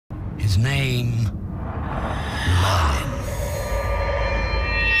His name, Merlin.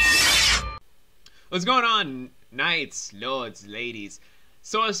 What's going on, knights, lords, ladies,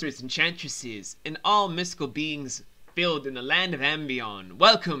 sorcerers, enchantresses, and all mystical beings filled in the land of Ambion?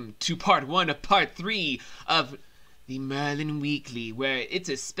 Welcome to part 1 of part 3 of the Merlin Weekly, where it's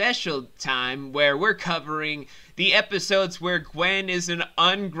a special time where we're covering the episodes where Gwen is an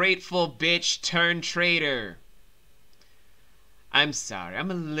ungrateful bitch turned traitor. I'm sorry,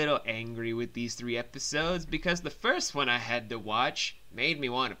 I'm a little angry with these 3 episodes because the first one I had to watch made me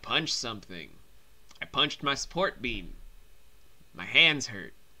want to punch something. I punched my support beam. My hands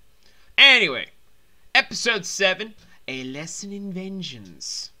hurt. Anyway, episode 7, A Lesson in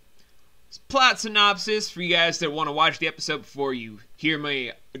Vengeance. Plot synopsis for you guys that want to watch the episode before you hear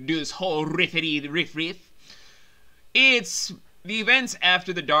me do this whole riff. It's the events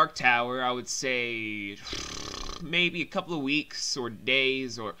after the Dark Tower, I would say maybe a couple of weeks or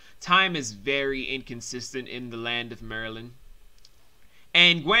days, or time is very inconsistent in the land of Merlin.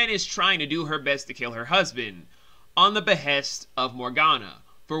 And Gwen is trying to do her best to kill her husband, on the behest of Morgana.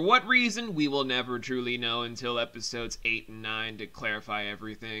 For what reason, we will never truly know until episodes 8 and 9 to clarify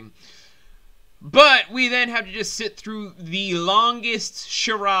everything. But we then have to just sit through the longest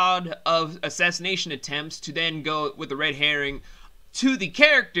charade of assassination attempts to then go with the red herring to the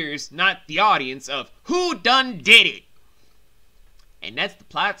characters, not the audience, of who done did it. And that's the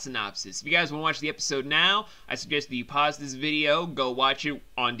plot synopsis. If you guys want to watch the episode now, I suggest that you pause this video, go watch it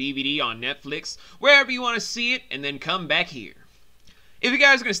on DVD, on Netflix, wherever you want to see it, and then come back here. If you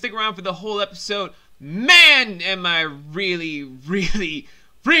guys are going to stick around for the whole episode, man, am I really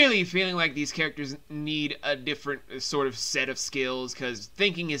feeling like these characters need a different sort of set of skills, because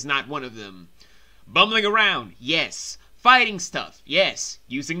thinking is not one of them. Bumbling around, yes. Fighting stuff, yes.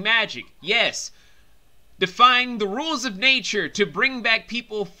 Using magic, yes. Defying the rules of nature to bring back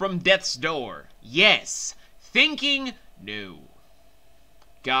people from death's door, yes. Thinking, no.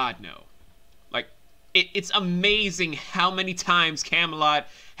 God, no. Like, it's amazing how many times Camelot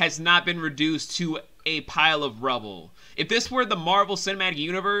has not been reduced to a pile of rubble. If this were the Marvel Cinematic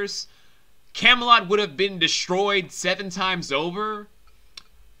Universe, Camelot would have been destroyed 7 times over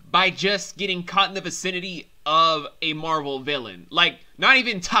by just getting caught in the vicinity of a Marvel villain. Like, not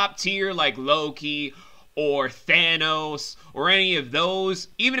even top tier like Loki or Thanos or any of those.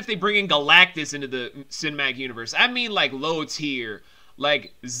 Even if they bring in Galactus into the Cinematic Universe, I mean like low tier,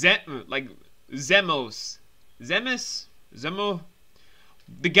 like Zemo,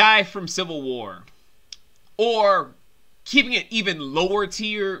 the guy from Civil War. Or, keeping it even lower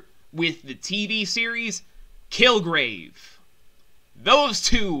tier with the TV series, Kilgrave. Those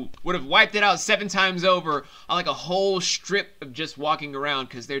two would have wiped it out 7 times over on like a whole strip of just walking around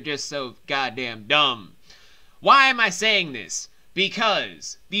because they're just so goddamn dumb. Why am I saying this?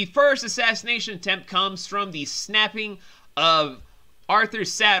 Because the first assassination attempt comes from the snapping of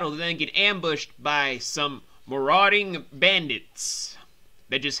Arthur's saddle to then get ambushed by some marauding bandits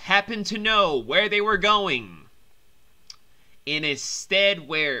that just happened to know where they were going. In a stead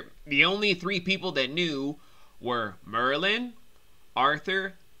where the only 3 people that knew were Merlin,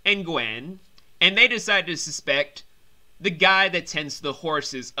 Arthur, and Gwen, and they decided to suspect the guy that tends to the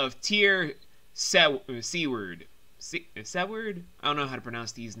horses of Tyr Seaward. Seaward? I don't know how to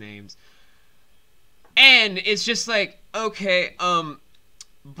pronounce these names. And it's just like, okay,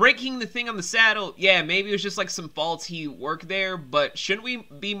 breaking the thing on the saddle, yeah, maybe it was just like some faulty work there, but shouldn't we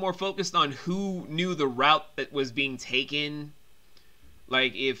be more focused on who knew the route that was being taken?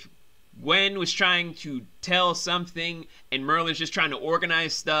 Like, if Gwen was trying to tell something, and Merlin's just trying to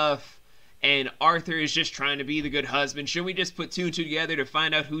organize stuff, and Arthur is just trying to be the good husband, shouldn't we just put 2 and 2 together to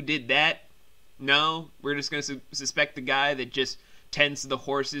find out who did that? No? We're just going to suspect the guy that just tends to the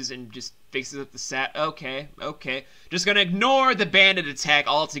horses and just fixes up the saddle. Okay. Just going to ignore the bandit attack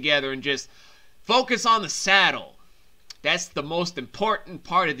altogether and just focus on the saddle. That's the most important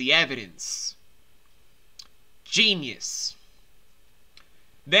part of the evidence. Genius.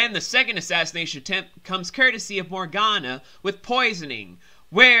 Then the second assassination attempt comes courtesy of Morgana with poisoning,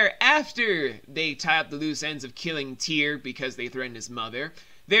 where after they tie up the loose ends of killing Tyr because they threatened his mother,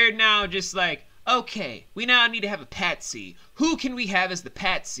 they're now just like, okay, we now need to have a patsy. Who can we have as the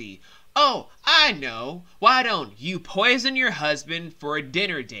patsy? Oh, I know. Why don't you poison your husband for a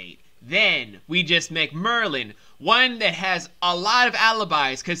dinner date? Then we just make Merlin one that has a lot of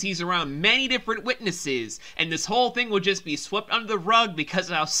alibis because he's around many different witnesses, and this whole thing will just be swept under the rug because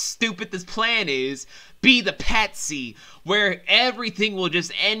of how stupid this plan is. Be the patsy, where everything will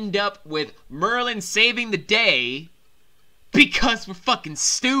just end up with Merlin saving the day because we're fucking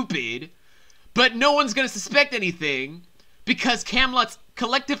stupid, but no one's gonna suspect anything because Camelot's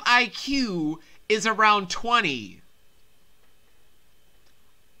collective IQ is around 20.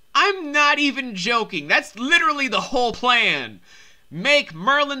 I'm not even joking. That's literally the whole plan. Make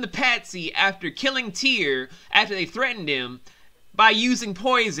Merlin the patsy after killing Tyr, after they threatened him, by using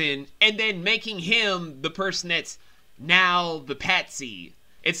poison, and then making him the person that's now the patsy.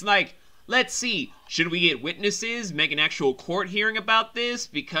 It's like, let's see, should we get witnesses, make an actual court hearing about this?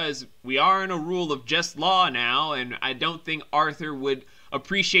 Because we are in a rule of just law now, and I don't think Arthur would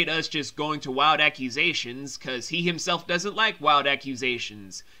appreciate us just going to wild accusations, because he himself doesn't like wild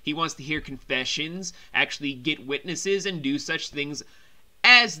accusations. He wants to hear confessions, actually get witnesses, and do such things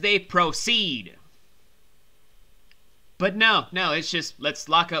as they proceed. But no, it's just, let's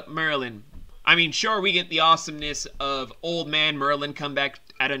lock up Merlin. I mean, sure, we get the awesomeness of old man Merlin come back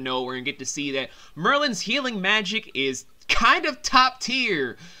out of nowhere and get to see that Merlin's healing magic is kind of top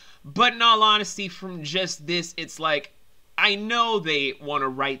tier. But in all honesty, from just this, it's like, I know they want to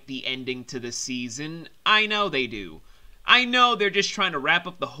write the ending to the season. I know they do. I know they're just trying to wrap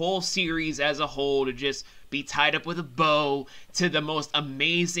up the whole series as a whole to just be tied up with a bow to the most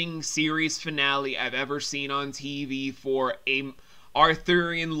amazing series finale I've ever seen on TV for a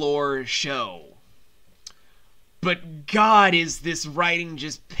Arthurian lore show. But God, is this writing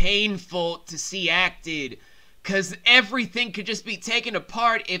just painful to see acted, because everything could just be taken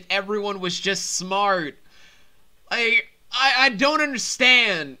apart if everyone was just smart. I don't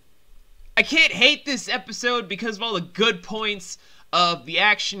understand. I can't hate this episode because of all the good points of the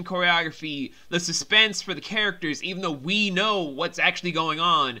action choreography, the suspense for the characters, even though we know what's actually going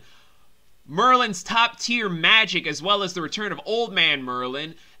on. Merlin's top tier magic, as well as the return of Old Man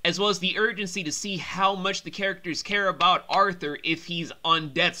Merlin, as well as the urgency to see how much the characters care about Arthur if he's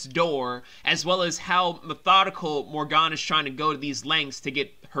on death's door, as well as how methodical Morgana's trying to go to these lengths to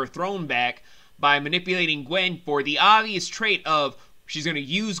get her throne back by manipulating Gwen for the obvious trait of she's going to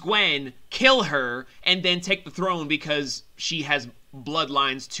use Gwen, kill her, and then take the throne because she has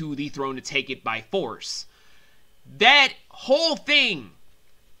bloodlines to the throne to take it by force. That whole thing,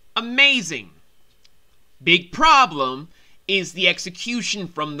 amazing. Big problem is the execution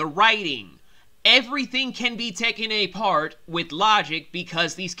from the writing. Everything can be taken apart with logic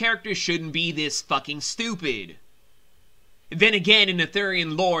because these characters shouldn't be this fucking stupid. Then again, in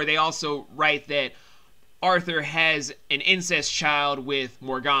Arthurian lore, they also write that Arthur has an incest child with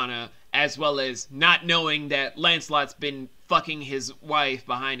Morgana, as well as not knowing that Lancelot's been fucking his wife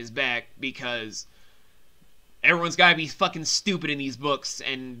behind his back, because everyone's gotta be fucking stupid in these books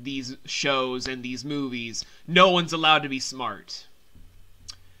and these shows and these movies. No one's allowed to be smart.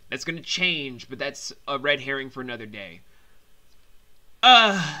 That's gonna change, but that's a red herring for another day.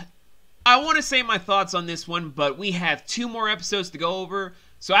 I want to say my thoughts on this one, but we have 2 more episodes to go over,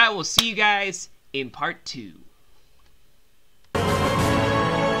 so I will see you guys in part 2.